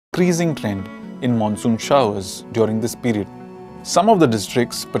increasing trend in monsoon showers during this period. Some of the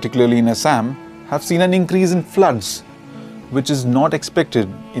districts, particularly in Assam, have seen an increase in floods, which is not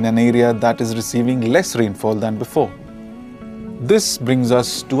expected in an area that is receiving less rainfall than before. This brings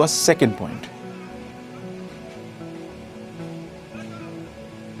us to our second point.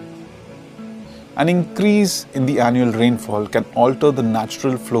 An increase in the annual rainfall can alter the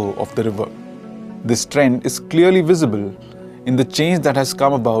natural flow of the river. This trend is clearly visible in the change that has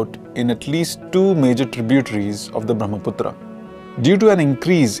come about in at least two major tributaries of the Brahmaputra. Due to an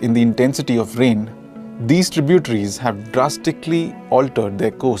increase in the intensity of rain, these tributaries have drastically altered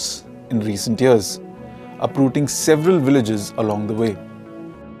their course in recent years, uprooting several villages along the way.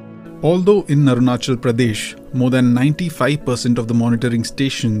 Although in Arunachal Pradesh, more than 95% of the monitoring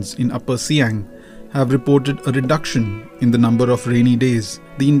stations in Upper Siang have reported a reduction in the number of rainy days,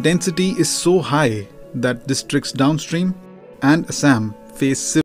 the intensity is so high that districts downstream and Assam face